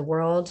there into the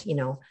world,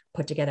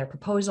 put together a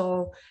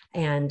proposal,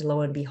 and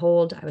lo and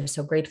behold, I was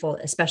so grateful,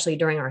 especially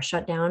during our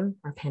shutdown,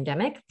 our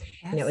pandemic.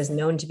 Yes. And it was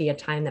known to be a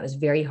time that was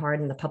very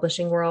hard in the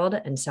publishing world.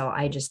 And so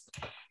I just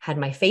had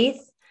my faith.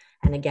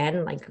 And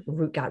again,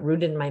 got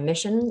rooted in my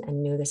mission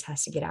and knew this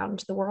has to get out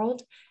into the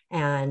world.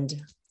 And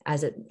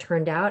as it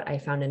turned out, I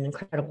found an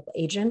incredible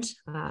agent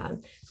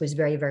who was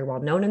very, very well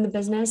known in the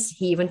business.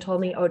 He even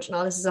told me,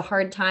 Janelle, this is a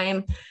hard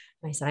time.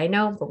 I said, I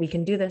know, but we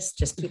can do this.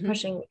 Just keep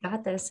pushing. We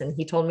got this. And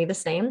he told me the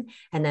same.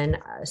 And then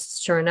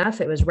sure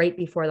enough, it was right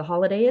before the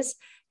holidays.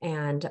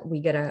 And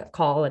we get a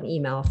call, an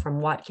email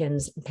from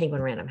Watkins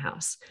Penguin Random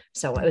House.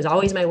 So it was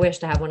always my wish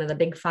to have one of the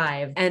big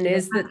five. And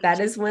that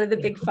is one of the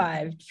big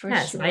five for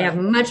yes, sure. I have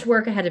much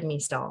work ahead of me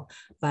still,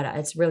 but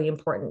it's really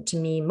important to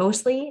me,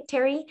 mostly,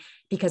 Terry,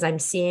 because I'm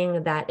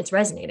seeing that it's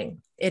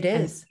resonating. It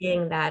is. I'm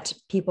seeing that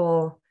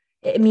people,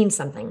 it means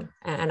something.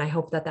 And I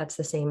hope that that's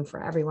the same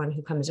for everyone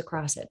who comes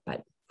across it.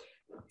 But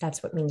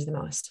that's what means the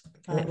most.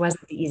 And it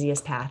wasn't the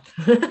easiest path.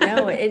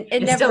 No,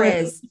 it never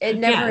is. It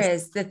never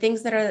Yes. is. The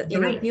things that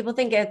are, people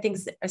think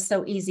things are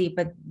so easy,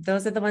 but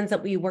those are the ones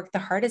that we work the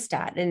hardest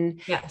at.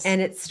 And, Yes.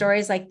 and it's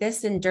stories like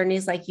this and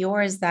journeys like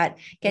yours that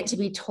get to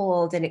be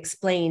told and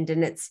explained.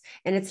 And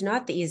it's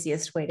not the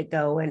easiest way to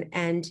go.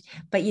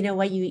 But you know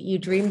what, you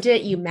dreamed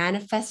it, you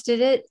manifested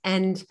it,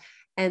 and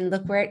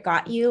look where it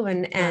got you.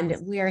 And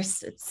we are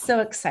so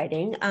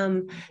exciting.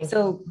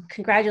 So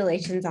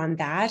congratulations on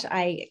that.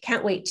 I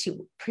can't wait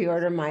to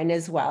pre-order mine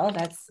as well.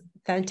 That's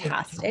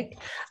fantastic.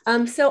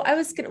 So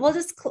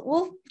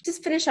we'll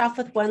just finish off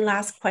with one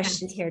last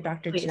question here,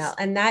 Dr. Please. Janelle.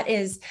 And that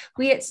is,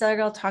 we at Stellar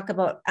Girl talk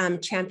about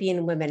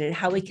champion women and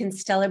how we can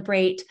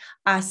celebrate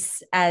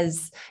us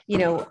as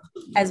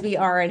we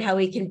are, and how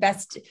we can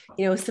best,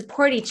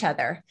 support each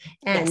other.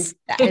 And, Yes.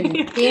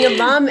 and being a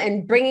mom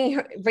and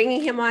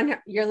bringing him on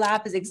your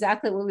lap is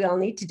exactly what we all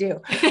need to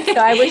do. So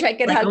I wish I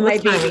could hug my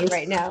baby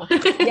right now.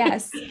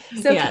 Yes.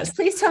 So Yes.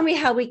 Please tell me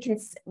how we can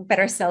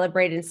better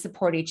celebrate and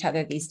support each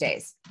other these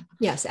days.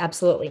 Yes,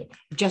 absolutely.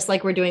 Just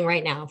like we're doing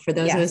right now. For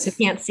those of us who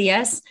can't see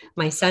us,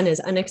 my son is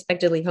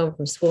unexpectedly home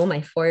from school,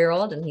 my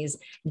 4-year-old, and he's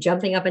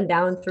jumping up and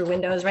down through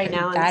windows right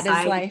now. That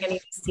is life. You can't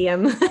even see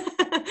him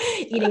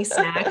eating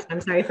snacks.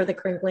 I'm sorry for the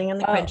crinkling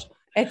and the crunch.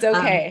 It's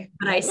okay.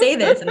 But I say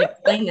this and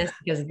explain this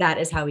because that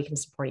is how we can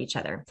support each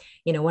other.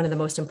 One of the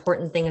most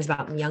important things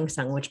about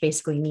Myeongsang, which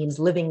basically means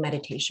living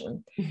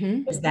meditation,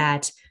 is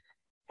that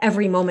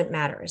every moment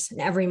matters.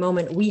 And every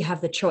moment we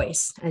have the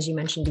choice. As you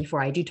mentioned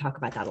before, I do talk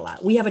about that a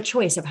lot. We have a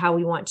choice of how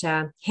we want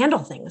to handle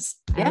things.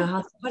 I don't know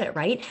how to put it,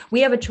 right?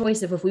 We have a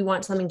choice of if we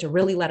want something to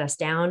really let us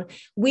down.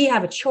 We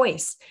have a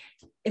choice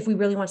if we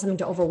really want something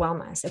to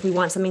overwhelm us, if we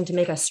want something to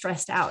make us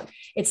stressed out.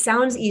 It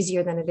sounds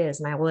easier than it is.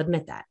 And I will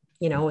admit that.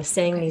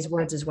 Saying these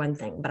words is one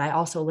thing, but I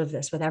also live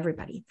this with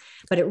everybody.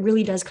 But it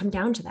really does come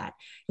down to that.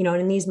 And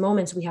in these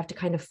moments, we have to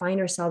kind of find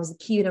ourselves. The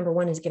key, number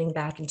one, is getting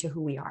back into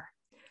who we are.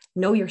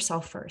 Know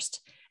yourself first.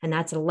 And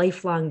that's a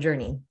lifelong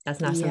journey. That's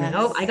not something,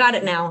 I got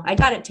it now. I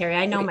got it, Terry.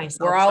 I know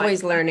myself. We're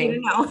always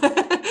learning.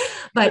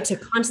 But to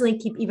constantly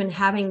keep even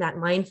having that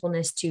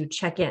mindfulness to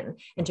check in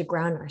and to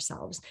ground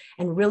ourselves.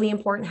 And really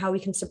important how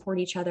we can support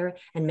each other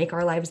and make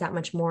our lives that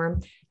much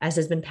more, as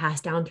has been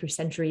passed down through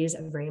centuries.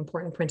 A very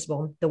important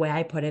principle, the way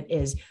I put it,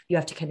 is you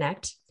have to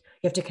connect.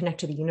 You have to connect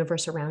to the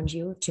universe around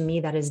you. To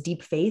me, that is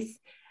deep faith.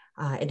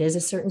 It is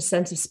a certain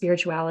sense of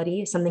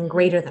spirituality, something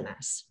greater than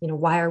us.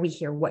 Why are we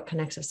here? What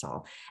connects us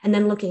all? And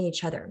then looking at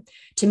each other.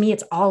 To me,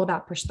 it's all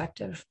about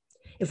perspective.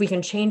 If we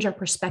can change our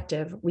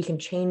perspective, we can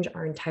change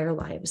our entire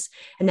lives.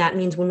 And that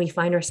means when we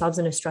find ourselves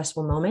in a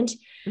stressful moment,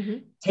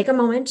 take a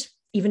moment,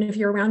 even if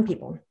you're around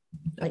people,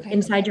 like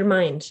inside your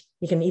mind.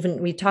 You can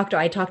even,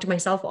 I talk to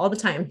myself all the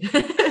time.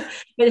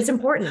 But it's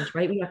important,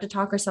 right? We have to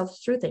talk ourselves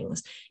through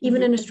things.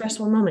 Even in a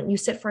stressful moment, you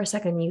sit for a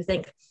second and you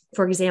think,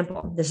 for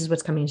example, this is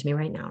what's coming to me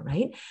right now,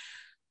 right?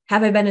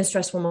 Have I been in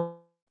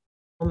stressful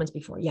moments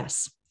before?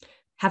 Yes.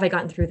 Have I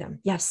gotten through them?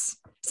 Yes.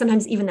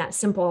 Sometimes even that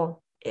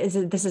simple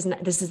this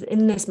is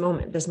in this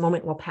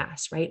moment will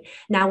pass, right?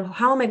 Now,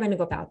 how am I going to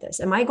go about this?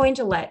 Am I going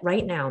to let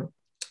right now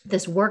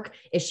this work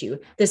issue,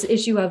 this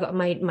issue of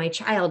my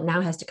child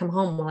now has to come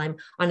home while I'm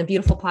on a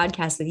beautiful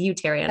podcast with you,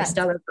 Terry, on a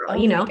Stellar Girl,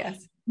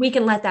 we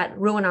can let that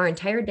ruin our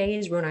entire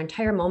days, ruin our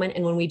entire moment.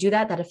 And when we do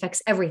that, that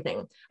affects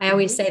everything. I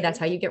always say that's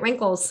how you get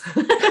wrinkles.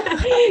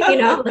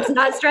 Let's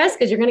not stress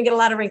because you're going to get a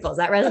lot of wrinkles.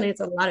 That resonates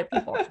with a lot of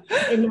people.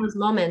 In those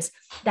moments,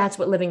 that's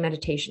what living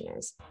meditation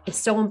is. It's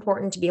so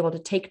important to be able to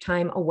take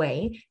time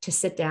away, to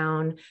sit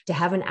down, to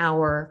have an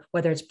hour,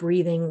 whether it's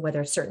breathing,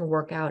 whether it's certain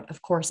workout.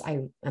 Of course, I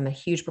am a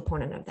huge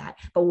proponent of that.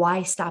 But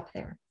why stop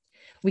there?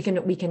 We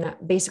can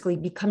basically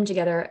become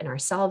together in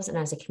ourselves and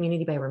as a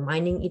community by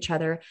reminding each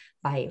other,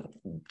 by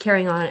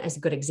carrying on as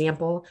a good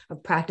example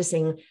of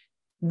practicing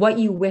what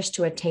you wish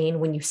to attain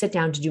when you sit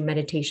down to do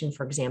meditation,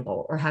 for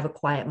example, or have a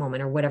quiet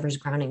moment or whatever's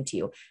grounding to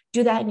you.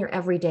 Do that in your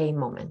everyday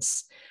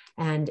moments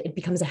and it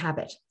becomes a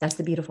habit. That's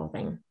the beautiful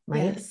thing,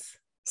 right? Yes.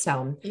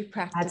 So you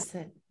practice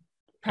it.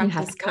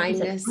 Practice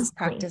kindness,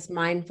 practice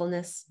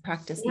mindfulness,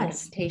 practice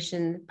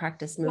meditation,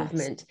 practice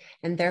movement.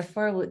 And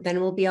therefore,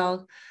 then we'll be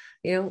all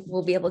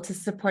we'll be able to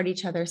support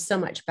each other so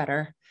much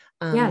better.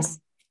 Yes.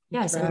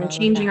 And then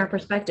changing our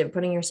perspective,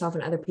 putting yourself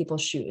in other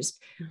people's shoes.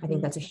 I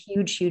think that's a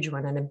huge, huge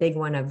one and a big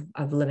one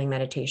of living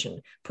meditation,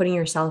 putting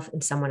yourself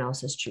in someone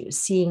else's shoes,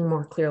 seeing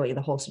more clearly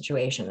the whole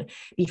situation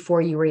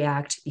before you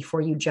react,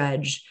 before you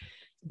judge,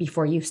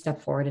 before you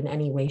step forward in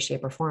any way,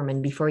 shape, or form.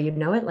 And before you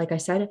know it, like I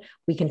said,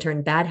 we can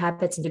turn bad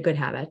habits into good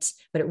habits,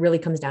 but it really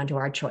comes down to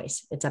our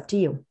choice. It's up to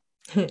you.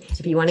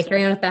 If you want to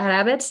carry on with bad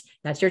habits,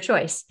 that's your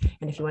choice.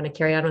 And if you want to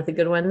carry on with the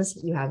good ones,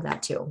 you have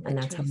that too. And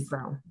that's how you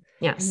grow.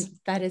 Yes. And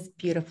that is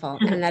beautiful.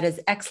 And that is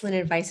excellent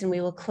advice. And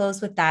we will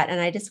close with that.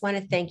 And I just want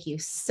to thank you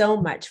so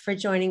much for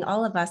joining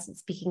all of us at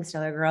Speaking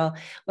Stellar Girl.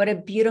 What a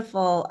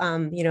beautiful,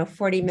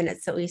 40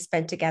 minutes that we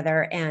spent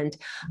together, and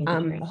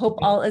hope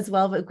all is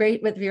well, but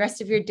great with the rest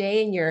of your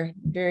day and your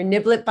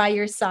niblet by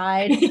your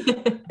side.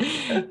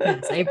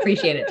 Yes, I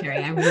appreciate it,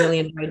 Terry. I really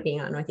enjoyed being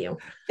on with you.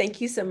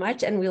 Thank you so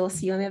much. And we will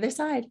see you on the other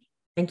side.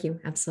 Thank you.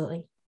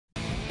 Absolutely.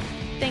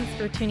 Thanks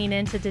for tuning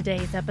in to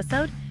today's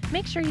episode.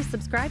 Make sure you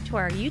subscribe to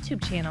our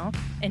YouTube channel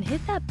and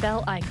hit that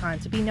bell icon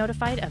to be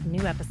notified of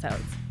new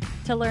episodes.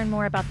 To learn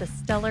more about the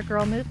Stellar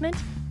Girl movement,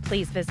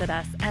 please visit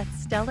us at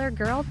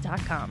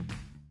stellargirl.com.